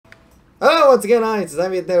Hello, once again, it's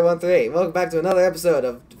Zammy138. Welcome back to another episode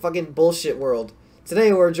of fucking Bullshit World.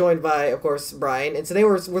 Today we're joined by, of course, Brian, and today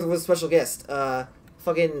we're with a special guest,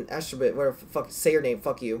 fucking Astrobit, whatever, fuck, say your name,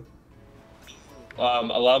 fuck you.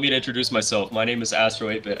 Allow me to introduce myself. My name is Astro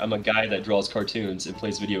 8-Bit. I'm a guy that draws cartoons and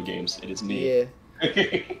plays video games. It is me.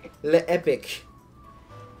 Yeah. Le Epic.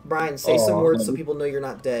 Brian, say some words so people know you're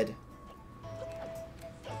not dead.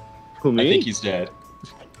 Who, me? I think he's dead.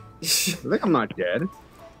 I think I'm not dead.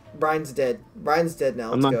 Brian's dead. Brian's dead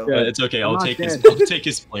now. Let's go. It's okay. I'll take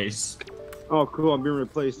his place. Oh, cool. I'm being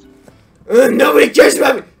replaced. Nobody cares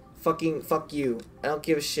about me. Fuck you. I don't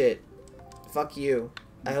give a shit. Fuck you.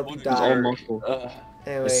 I hope you die. Anyway.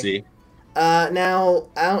 Let's see. Now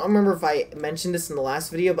I don't remember if I mentioned this in the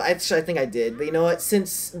last video, but actually I think I did. But you know what?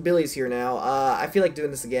 Since Billy's here now, I feel like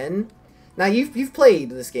doing this again. Now you've played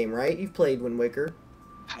this game, right? You've played Wind Waker.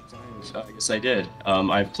 Yes, I did.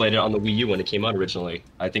 I played it on the Wii U when it came out originally.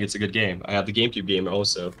 I think it's a good game. I have the GameCube game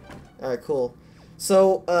also. Alright, cool.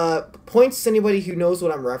 So, points to anybody who knows what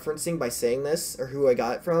I'm referencing by saying this, or who I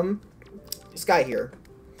got it from. This guy here.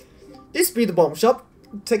 This be the bomb shop.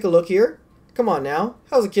 Take a look here. Come on now.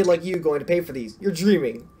 How's a kid like you going to pay for these? You're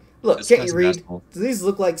dreaming. Look, This can't guy's you read? asshole. Do these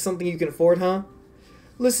look like something you can afford, huh?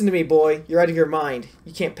 Listen to me, boy. You're out of your mind.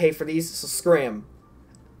 You can't pay for these, so scram.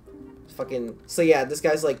 Fucking. So yeah, this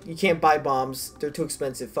guy's like, you can't buy bombs. They're too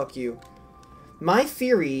expensive. Fuck you. My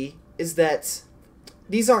theory is that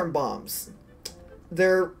these aren't bombs.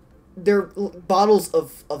 They're bottles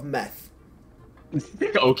of meth.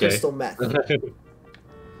 Okay. Crystal meth.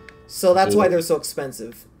 So that's why they're so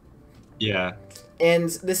expensive. Yeah. And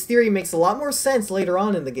this theory makes a lot more sense later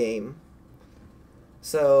on in the game.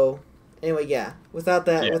 So, anyway, yeah. Without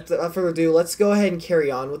further ado, let's go ahead and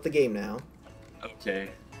carry on with the game now. Okay.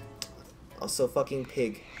 Also, fucking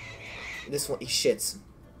pig. This one, he shits.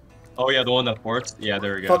 Oh yeah, the one that ports. Yeah,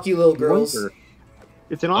 there we go. Fuck you, little girls.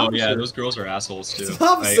 It's an Oh officer. yeah, those girls are assholes too. It's an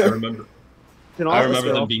officer. I remember. It's an I officer.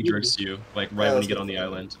 remember them being jerks to you, like right when let's you get go. on the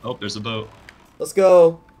island. Oh, there's a boat. Let's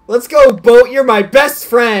go. Let's go, boat. You're my best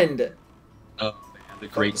friend. Oh man, the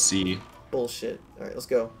Great Sea. Bullshit. Alright, let's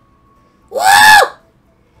go. Woo!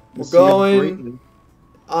 We're See, I'm going great.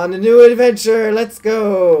 on a new adventure. Let's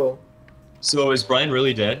go. So is Brian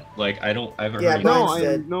really dead? Like I haven't Yeah, heard Brian's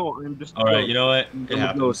anything. dead. I'm just. All right, you know what? It I'm a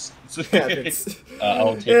happens. It happens.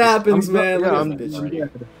 I'll take It happens, I'm- man. yeah, Look at I'm- this I'm bitch.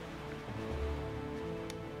 dead.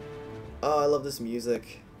 Oh, I love this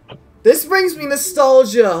music. This brings me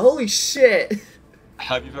nostalgia. Holy shit.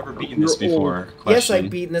 Have you ever beaten this You're old. before? Yes, Question. I've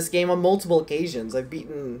beaten this game on multiple occasions. I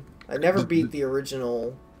never beat the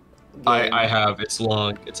original game. I have. It's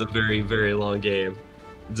long. It's a very, very long game.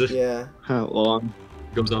 It Yeah. How long?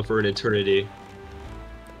 goes on for an eternity.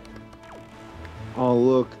 Oh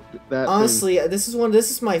look, that. Honestly, this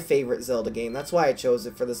is my favorite Zelda game. That's why I chose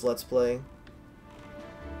it for this Let's Play.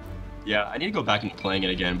 Yeah, I need to go back and playing it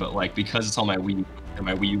again, but like because it's on my Wii and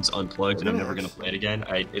my Wii U's unplugged and I'm never gonna play it again,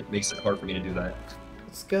 it makes it hard for me to do that.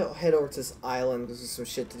 Let's go head over to this island because there's some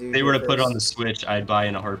shit to do. If they here were to put it on the first. Switch, I'd buy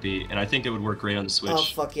in a heartbeat, and I think it would work great on the Switch. Oh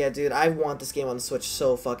fuck yeah, dude! I want this game on the Switch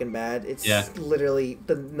so fucking bad. It's Yeah. literally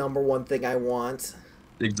the #1 thing I want.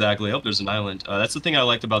 Exactly. Oh, there's an island. That's the thing I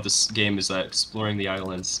liked about this game is that exploring the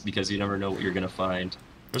islands because you never know what you're gonna find.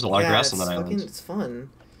 There's a lot of grass on that island. It's fun.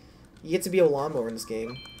 You get to be a lawnmower in this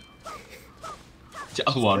game.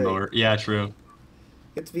 A lawnmower. Yeah, true. You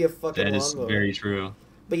get to be a fucking That is lawnmower. very true.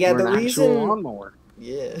 But yeah, the an actual reason. lawnmower.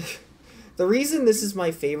 Yeah. The reason this is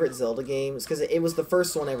my favorite Zelda game is because it was the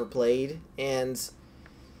first one I ever played, and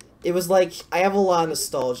it was like, I have a lot of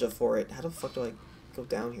nostalgia for it. How the fuck do I go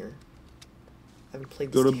down here? I haven't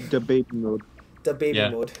played this Go to game. the baby mode. The baby Yeah.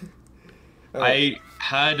 mode. Alright. I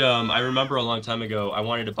had I remember a long time ago I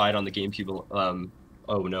wanted to buy it on the GameCube.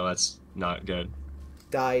 Oh no, that's not good.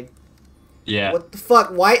 Died. Yeah. What the fuck?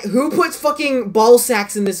 Why? Who puts fucking ball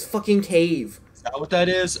sacks in this fucking cave? Is that what that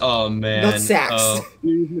is? Oh man. Nut sacks. Oh,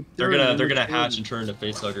 they're gonna hatch and turn into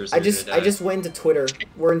facehuggers. I just went into Twitter.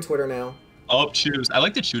 We're in Twitter now. Oh, chews. I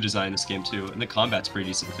like the chew design in this game too, and the combat's pretty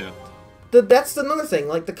decent too. That's another thing.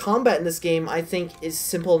 Like, the combat in this game, I think, is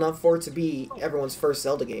simple enough for it to be everyone's first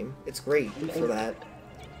Zelda game. It's great for that.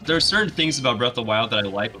 There are certain things about Breath of the Wild that I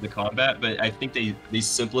like with the combat, but I think they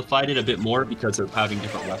simplified it a bit more because of having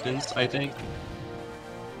different weapons, I think.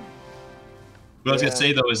 What I was gonna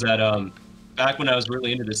say though is that back when I was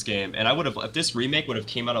really into this game, and I would have, if this remake would have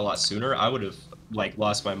came out a lot sooner, I would have like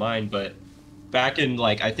lost my mind. But back in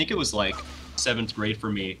like I think it was like 7th grade for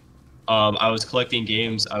me, I was collecting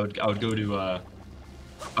games. I would go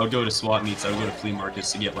to swap meets. I would go to flea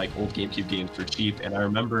markets to get like old GameCube games for cheap. And I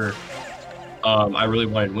remember I really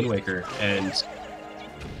wanted Wind Waker, and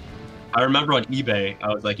I remember on eBay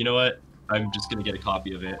I was like, you know what? I'm just gonna get a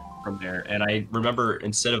copy of it from there. And I remember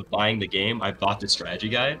instead of buying the game, I bought the strategy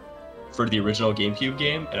guide for the original GameCube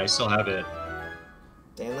game, and I still have it.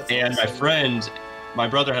 Damn, that's And awesome. my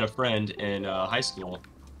brother had a friend in high school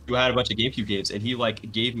who had a bunch of GameCube games, and he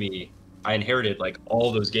like gave me, I inherited like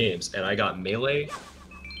all those games, and I got Melee,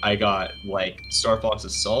 I got like Star Fox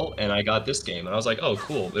Assault, and I got this game, and I was like, oh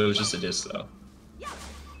cool. It was just a disc though.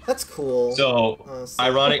 That's cool. So Honestly.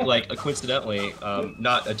 ironic, like coincidentally,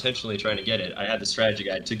 not intentionally trying to get it, I had the strategy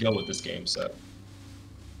guide to go with this game. So.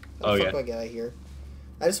 How the Oh fuck yeah. do I get out of here?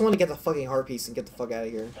 I just want to get the fucking heart piece and get the fuck out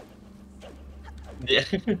of here. Yeah.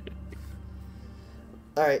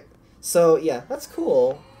 Alright, so yeah, that's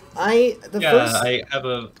cool. I have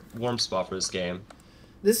a warm spot for this game.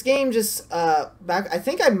 This game just, I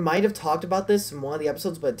think I might have talked about this in one of the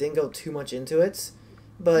episodes, but didn't go too much into it.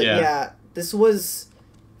 But yeah, this was,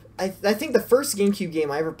 I think the first GameCube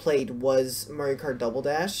game I ever played was Mario Kart Double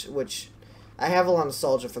Dash, which I have a lot of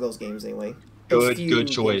nostalgia for those games anyway. Good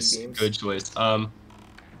choice. Good choice.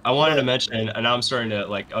 I wanted to mention, and now I'm starting to,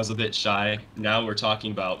 like, I was a bit shy. Now we're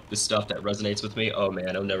talking about the stuff that resonates with me. Oh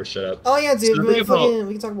man, I'll never shut up. Oh yeah, dude, So man,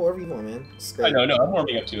 we can talk about whatever you want, man. It's great. I know, I'm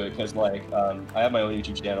warming up to it because, like, I have my own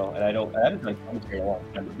YouTube channel, and I haven't done commentary in a long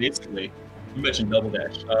time. But basically, you mentioned Double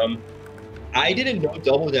Dash. I didn't know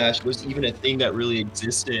Double Dash was even a thing that really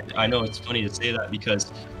existed. I know it's funny to say that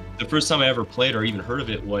because the first time I ever played or even heard of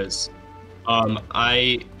it was,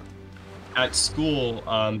 at school,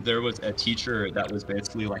 there was a teacher that was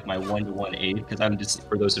basically like my one-to-one aide, because I'm just,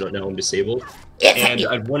 for those who don't know, I'm disabled. And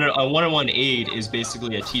a one-on-one aide is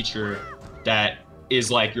basically a teacher that is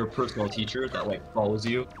like your personal teacher that like follows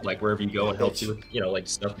you like wherever you go and helps you with, you know, like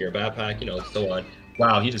stuff in your backpack, you know, so on.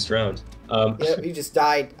 Wow, he just drowned. Yeah, he just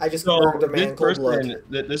died. I just So murdered a man in cold blood.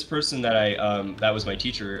 this person that that was my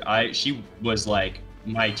teacher, she was like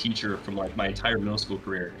my teacher from like my entire middle school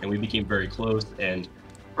career, and we became very close. And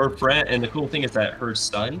her friend, and the cool thing is that her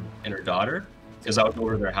son and her daughter, because I would go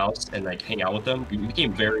over to their house and like hang out with them, we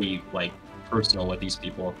became very like personal with these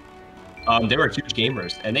people. They were huge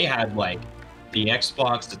gamers, and they had like the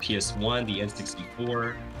Xbox, the PS1, the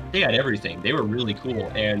N64. They had everything. They were really cool.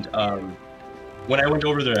 And when I went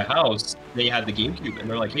over to their house, they had the GameCube, and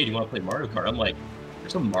they're like, "Hey, do you want to play Mario Kart?" I'm like,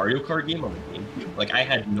 "There's a Mario Kart game on the GameCube?" Like, I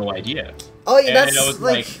had no idea. Oh yeah, And that's I was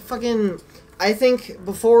like fucking. I think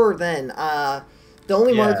before then, the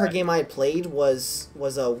only Mario Kart game I had played was a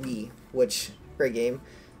Wii, which great game.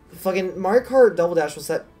 Fucking Mario Kart Double Dash was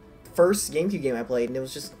that first GameCube game I played, and it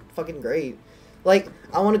was just fucking great. Like,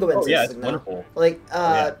 I want to go into yeah, this it's now. wonderful. Like,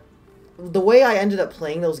 the way I ended up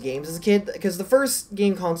playing those games as a kid, because the first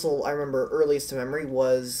game console I remember earliest to memory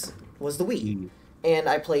was the Wii, and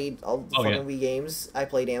I played all the fucking Wii games. I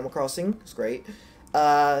played Animal Crossing. It was great.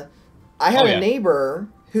 I had a neighbor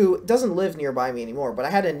who doesn't live nearby me anymore, but I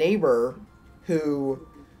had a neighbor who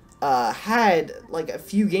had like a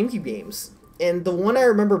few GameCube games, and the one I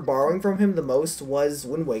remember borrowing from him the most was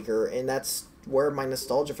Wind Waker, and that's where my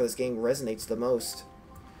nostalgia for this game resonates the most.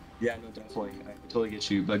 Yeah, no, definitely. I totally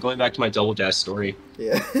get you. But going back to my Double Dash story,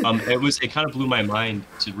 Yeah. it kind of blew my mind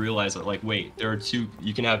to realize that, like, wait,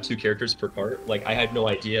 you can have two characters per cart. Like, I had no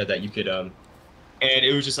idea that you could, and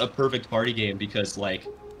it was just a perfect party game because, like,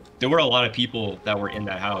 there were a lot of people that were in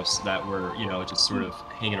that house that were, you know, just sort of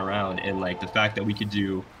hanging around, and like the fact that we could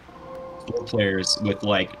do 4 players with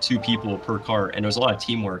like 2 people per cart, and there was a lot of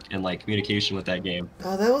teamwork and like communication with that game.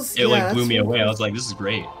 Oh, that was. It like blew me away. I was like, this is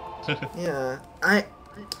great. Yeah,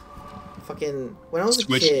 fucking when I was a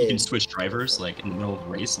You kid. can switch drivers like in the middle of a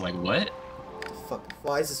race. I'm like, what? Fuck,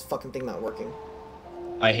 why is this fucking thing not working?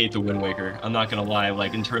 I hate the Wind Waker. I'm not gonna lie.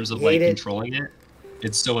 Like in terms of You like hate it? controlling it,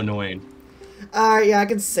 it's so annoying. Yeah, I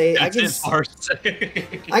can say I can. Hard to say.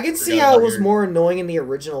 I can see how it was more annoying in the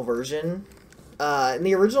original version. In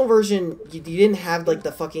the original version, you didn't have like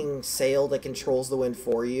the fucking sail that controls the wind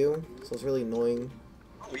for you, so it's really annoying.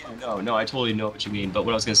 Oh, yeah, no, I totally know what you mean. But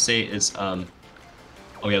what I was gonna say is, oh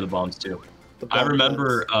yeah, the bombs too. I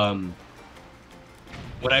remember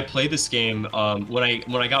when I played this game, when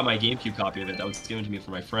I got my GameCube copy of it that was given to me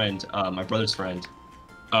from my friend, my brother's friend.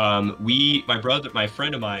 My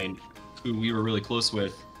friend of mine, who we were really close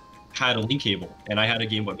with, had a link cable, and I had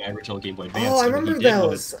my original Game Boy Advance. Oh, I remember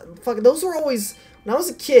those. Fuck, those were always, when I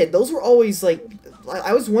was a kid, those were always like,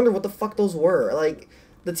 I always wondered what the fuck those were. Like,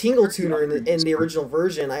 the Tingle Tuner in the original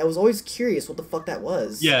version, I was always curious what the fuck that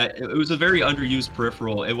was. Yeah, it was a very underused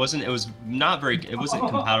peripheral. It wasn't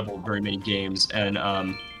compatible with very many games, and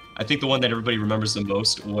I think the one that everybody remembers the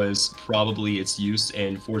most was probably its use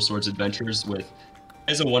in Four Swords Adventures,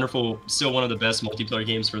 it's a wonderful, still one of the best multiplayer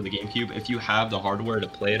games for the GameCube. If you have the hardware to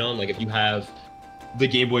play it on, like if you have the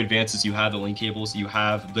Game Boy Advances, you have the link cables, you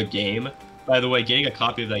have the game. By the way, getting a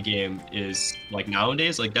copy of that game is like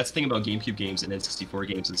nowadays, like that's the thing about GameCube games and N64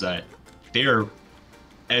 games is that they are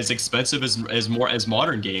as expensive as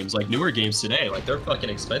modern games, like newer games today. Like they're fucking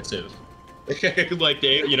expensive. Like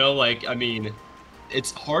they, you know, like I mean,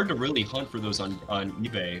 it's hard to really hunt for those on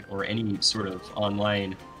eBay or any sort of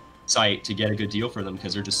online site to get a good deal for them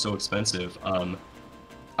because they're just so expensive.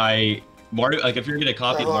 Mario, like if you're gonna get a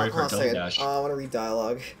copy of Mario Kart Double Dash. I want to read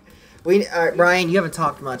dialogue. Brian, you haven't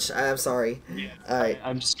talked much. I'm sorry. Yeah. Alright.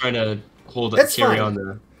 I'm just trying to carry on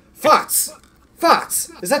the. Fox!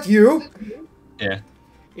 Fox! Is that you? Yeah.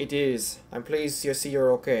 It is. I'm pleased you see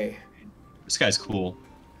you're okay. This guy's cool.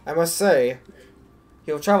 I must say,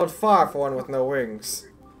 you've traveled far for one with no wings.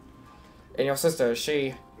 And your sister,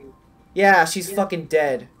 she... Yeah, she's fucking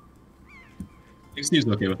dead. He seems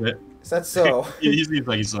okay with it. Is that so? He seems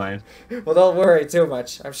like he's fine. Well, don't worry too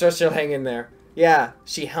much. I'm sure she'll hang in there. Yeah,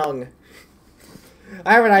 she hung.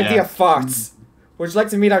 I have an idea, Yeah. Fox. Would you like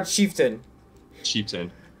to meet our chieftain?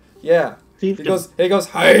 Chieftain. Yeah. Chieftain. He goes,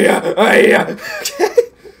 hiya, hiya.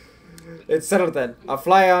 It's settled then. I'll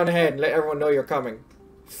fly on ahead and let everyone know you're coming.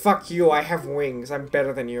 Fuck you, I have wings. I'm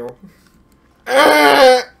better than you. You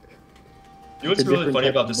know what's It's a really different funny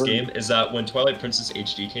type about of this bird. game is that when Twilight Princess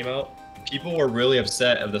HD came out, people were really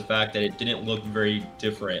upset of the fact that it didn't look very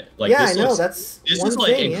different. Like yeah, this I know, looks, that's this one is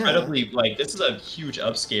like thing, incredibly like this is a huge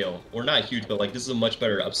upscale, or not huge, but like this is a much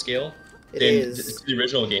better upscale It than is. the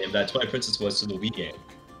original game that Twilight Princess was to the Wii game.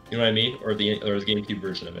 You know what I mean? Or the GameCube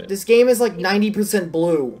version of it. This game is like 90%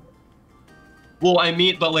 blue. Well, I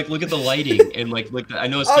mean, but like look at the lighting and like I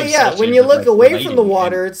know it's. Oh yeah, when you look away from the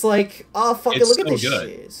water, it's like, oh fuck it, It's look at so this good.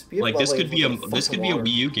 shit. It's beautiful. Like this could be a Look at the this could fucking be a water.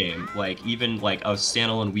 Wii U game, like even like a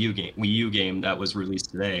standalone Wii U game that was released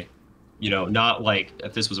today. You know, not like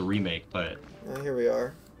if this was a remake, but Oh, here we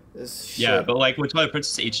are. This shit. yeah, but like when Twilight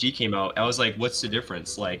Princess HD came out, I was like, what's the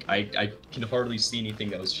difference? Like I can hardly see anything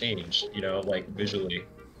that was changed, you know, like visually.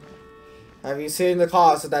 Have you seen the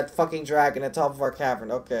cause of that fucking dragon at the top of our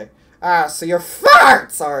cavern? Okay. Ah, so you're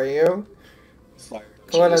farts, are you?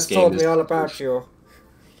 Coel has told me all about you.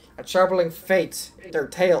 A troubling fate. Their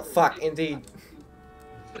tail. Fuck, indeed.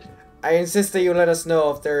 I insist that you let us know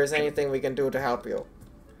if there is anything we can do to help you.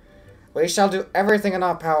 We shall do everything in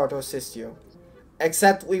our power to assist you.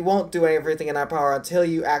 Except we won't do everything in our power until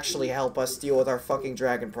you actually help us deal with our fucking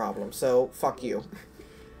dragon problem. So, fuck you.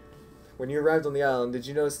 When you arrived on the island, did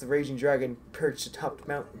you notice the raging dragon perched atop the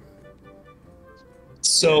mountain?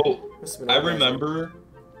 So Must have been I all night. remember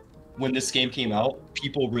when this game came out,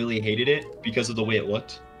 people really hated it because of the way it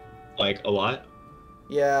looked, like a lot.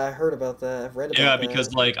 Yeah, I heard about that. I've read about Yeah, that.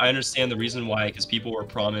 because like I understand the reason why, because people were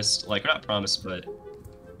promised, like not promised, but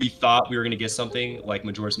we thought we were gonna get something like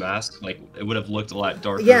Majora's Mask. Like it would have looked a lot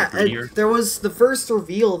darker, yeah, and prettier. there was the first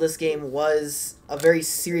reveal of this game was a very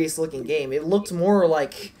serious looking game. It looked more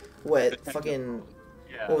like what fucking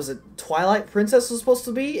what was it? Twilight Princess was supposed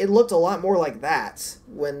to be. It looked a lot more like that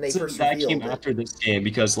when they So first that revealed came it. after this game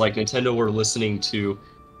because like Nintendo were listening to.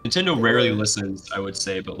 Nintendo They rarely were. listens, I would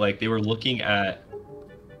say, but like they were looking at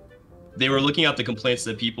the complaints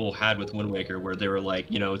that people had with Wind Waker, where they were like,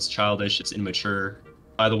 you know, it's childish, it's immature,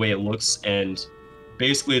 by the way it looks, and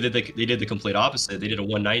basically they did the complete opposite. They did a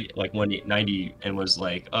 190, and was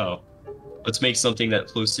like, oh, let's make something that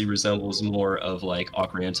closely resembles more of like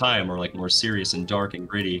Ocarina of Time, or like more serious and dark and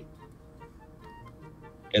gritty.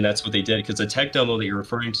 And that's what they did, because the tech demo that you're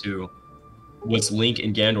referring to was Link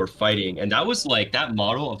and Ganondorf fighting, and that was like, that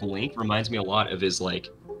model of Link reminds me a lot of his like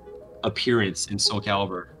appearance in Soul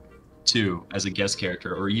Calibur 2 as a guest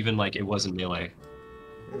character, or even like it was in Melee.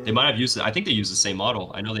 They might have used it. I think they used the same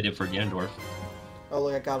model. I know they did for Ganondorf. Oh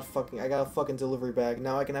look, I got a fucking delivery bag.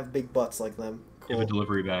 Now I can have big butts like them. You have a Cool.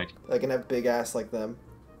 delivery bag, I can have big ass like them.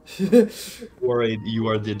 or you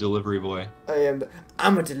are the delivery boy.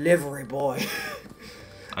 I'm a delivery boy.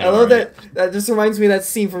 I know, love right? that. That just reminds me of that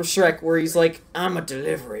scene from Shrek where he's like, I'm a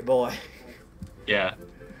delivery boy. Yeah.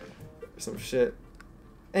 Some shit.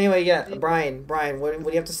 Anyway, yeah, Brian, what do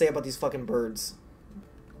you have to say about these fucking birds?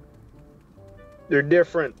 They're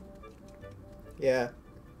different. Yeah.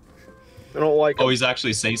 I don't like Oh, them. he's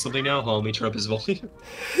actually saying something now. Hold on, let me turn up his volume.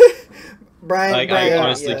 Brian, Like Brian, I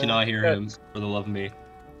honestly yeah. cannot hear him for the love of me.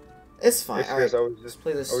 It's fine. Yes, Alright, yes, I was let's just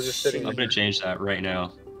play this. I was just sitting- I'm gonna change that right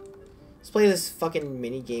now. Let's play this fucking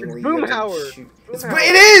mini game It's where you have to Boomhauer. shoot.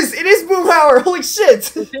 Boomhauer. It is Boomhauer. Holy shit!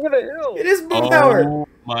 The King of the Hill. It is Boomhauer. Oh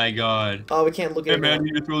my god. Oh, we can't look Hey at it. man, now.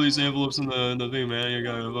 you need to throw these envelopes in the thing, man. You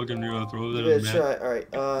gotta fucking throw Give them, it a man. try.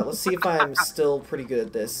 Alright, let's see if I'm still pretty good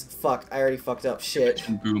at this. Fuck, I already fucked up. Shit.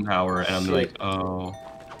 Boomhauer, and I'm Shit. like, oh.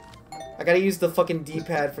 I gotta use the fucking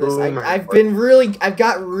D-pad for this. Boom. I've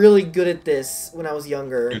got really good at this when I was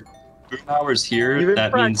younger. Boomhauer's here. You've been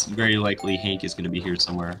That means very likely Hank is gonna be here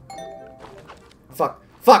somewhere. Fuck.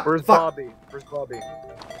 Where's Fuck. Bobby? Where's Bobby?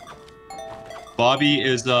 Bobby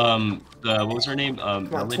is what was her name?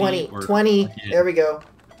 Come on, Melody 20. There we go.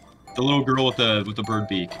 The little girl with the bird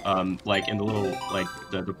beak. Like in the little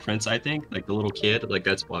the prince, I think, like the little kid, like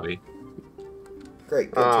that's Bobby.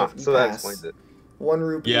 Great. So that explains it. 1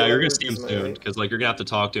 rupee. Yeah, one you're gonna rupee see him is my soon rate. because like you're gonna have to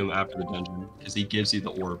talk to him after the dungeon because he gives you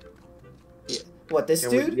the orb. What, this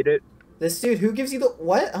Can dude? we eat it? This dude? Who gives you the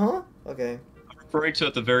what? Huh? Okay. I'm referring to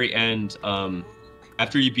at the very end.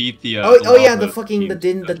 After you beat the Oh yeah, the lava fucking the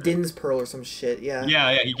dungeon. Din's pearl or some shit. Yeah.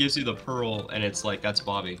 Yeah, he gives you the pearl, and it's like that's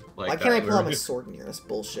Bobby. Like, Why can't I pull out my sword in here? That's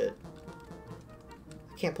bullshit.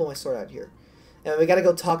 I can't pull my sword out here. And we gotta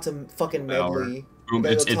go talk to fucking Medley. Boom,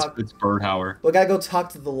 it's Birdhauer. We gotta go talk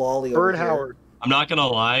to the lolly over Bird here. Howard. I'm not gonna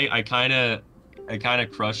lie, I kind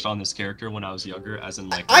of crushed on this character when I was younger, as in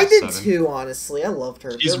like I did 7. too, honestly. I loved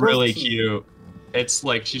her. She's They're both really cute. It's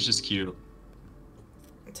like she's just cute.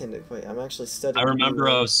 Wait, I'm actually studying. I remember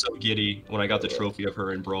I was so giddy when I got the trophy of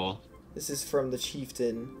her in Brawl. This is from the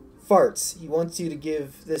chieftain. Farts. He wants you to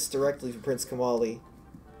give this directly to Prince Kamali.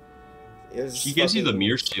 She gives you the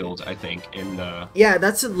mirror shield, I think, in the... Yeah,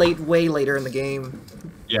 that's way later in the game.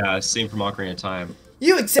 Yeah, same from Ocarina of Time.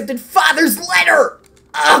 You accepted Father's letter!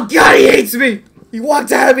 Oh god, he hates me! He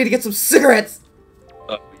walked out of me to get some cigarettes!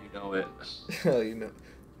 Oh, you know it. Oh, you know.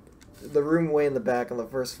 The room way in the back on the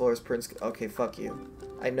first floor is Prince... Okay, fuck you.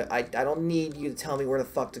 I know. I don't need you to tell me where the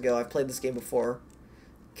fuck to go. I've played this game before.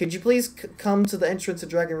 Could you please come to the entrance of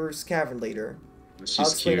Dragon Root's Cavern later? She's I'll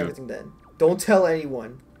explain cute. everything then. Don't tell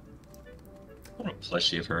anyone. I want a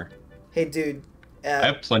plushie of her. Hey, dude. I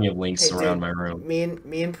have plenty of links around my room. Me and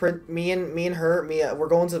her, we're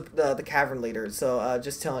going to the cavern later. So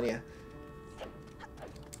just telling you.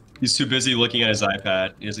 He's too busy looking at his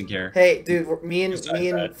iPad. He doesn't care. Hey, dude, me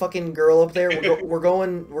and fucking girl up there, we're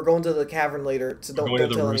going to the cavern later. So don't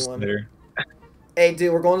tell anyone. Later. Hey,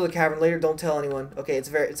 dude, we're going to the cavern later. Don't tell anyone. Okay, it's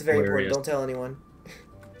very important. Don't tell anyone.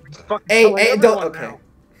 Hey, don't. Okay.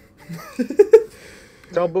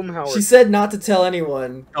 Tell Boomhauer. She said not to tell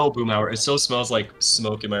anyone. Oh, Boomhauer. It still smells like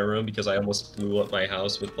smoke in my room because I almost blew up my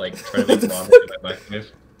house with like trying to make ramen in my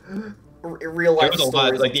microwave. Real life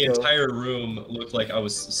stories. Like the entire room looked like I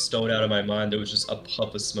was stoned out of my mind. There was just a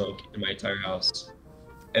puff of smoke in my entire house.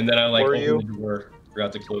 And then I like opened the door,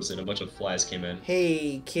 forgot to close it, and a bunch of flies came in.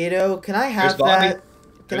 Hey, kiddo, can I have Bobby. that?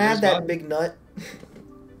 Can I have that big nut?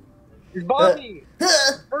 It's Bobby!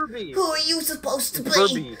 Herbie! Who are you supposed to be?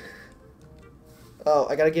 Herbie. Oh,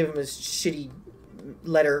 I gotta give him his shitty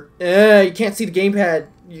letter. You can't see the gamepad,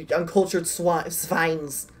 you uncultured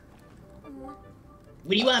swines.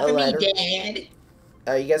 What do you want from me,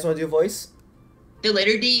 Dad? You guys want to do a voice? The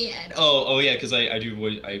letter Dad. Oh yeah, because I do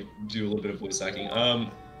a little bit of voice acting.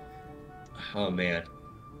 Oh man,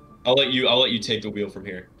 I'll let you take the wheel from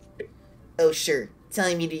here. Oh sure,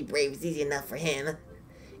 telling me to be brave is easy enough for him.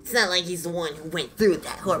 It's not like he's the one who went through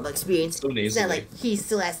that horrible experience. So It's not like he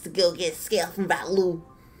still has to go get a scale from Balu.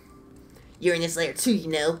 You're in this lair too, you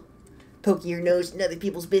know. Poking your nose in other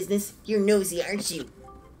people's business. You're nosy, aren't you?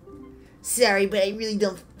 Sorry, but I really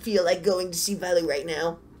don't feel like going to see Balu right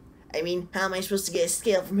now. I mean, how am I supposed to get a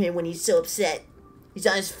scale from him when he's so upset? He's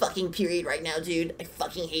on his fucking period right now, dude. I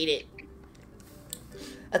fucking hate it.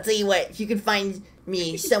 I'll tell you what, if you can find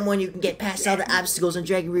me someone who can get past all the obstacles on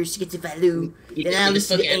Dragon Rouge to get to Valu, then I'll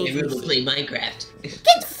listen to anything. Get the fuck out of my room and play Minecraft. Get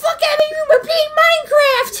the fuck out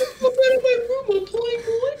of my room and play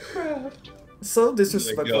Minecraft! So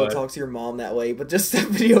disrespectful to talk to your mom that way, but just that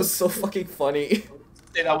video is so fucking funny.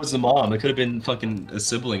 Say that was the mom. It could have been fucking a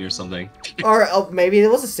sibling or something. Or maybe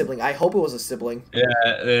it was a sibling. I hope it was a sibling. Yeah.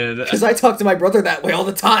 Because I talk to my brother that way all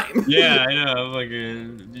the time. Yeah, I know. Like,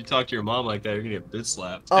 you talk to your mom like that, you're gonna get bit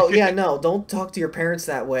slapped. Oh yeah, no, don't talk to your parents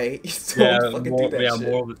that way. Don't fucking do that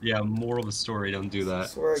shit. Moral of the story, don't do that.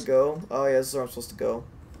 That's where I go. Oh yeah, this is where I'm supposed to go.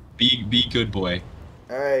 Be good boy.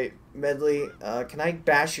 Alright, Medley, can I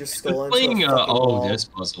bash your skull into a fucking wall? this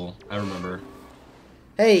puzzle. I remember.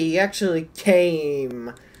 Hey, he actually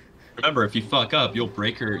came. Remember, if you fuck up, you'll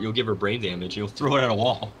give her brain damage, you'll throw it at a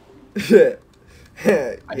wall. Yeah.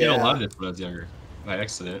 I did a lot of this when I was younger. By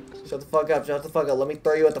accident. Shut the fuck up, shut the fuck up. Let me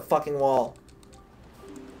throw you at the fucking wall.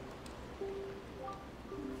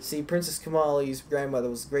 See, Princess Kamali's grandmother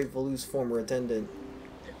was Great Valu's former attendant.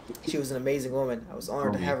 She was an amazing woman. I was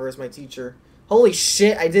honored to have her as my teacher. Holy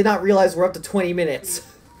shit, I did not realize we're up to 20 minutes.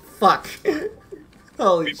 Fuck.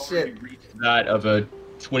 Holy shit. That of a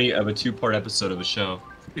 2-part episode of a show.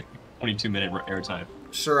 22-minute airtime.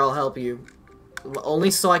 Sure, I'll help you.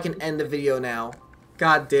 Only so I can end the video now.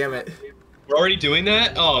 God damn it. We're already doing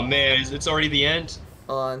that? Oh man, it's already the end.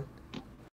 Hold on.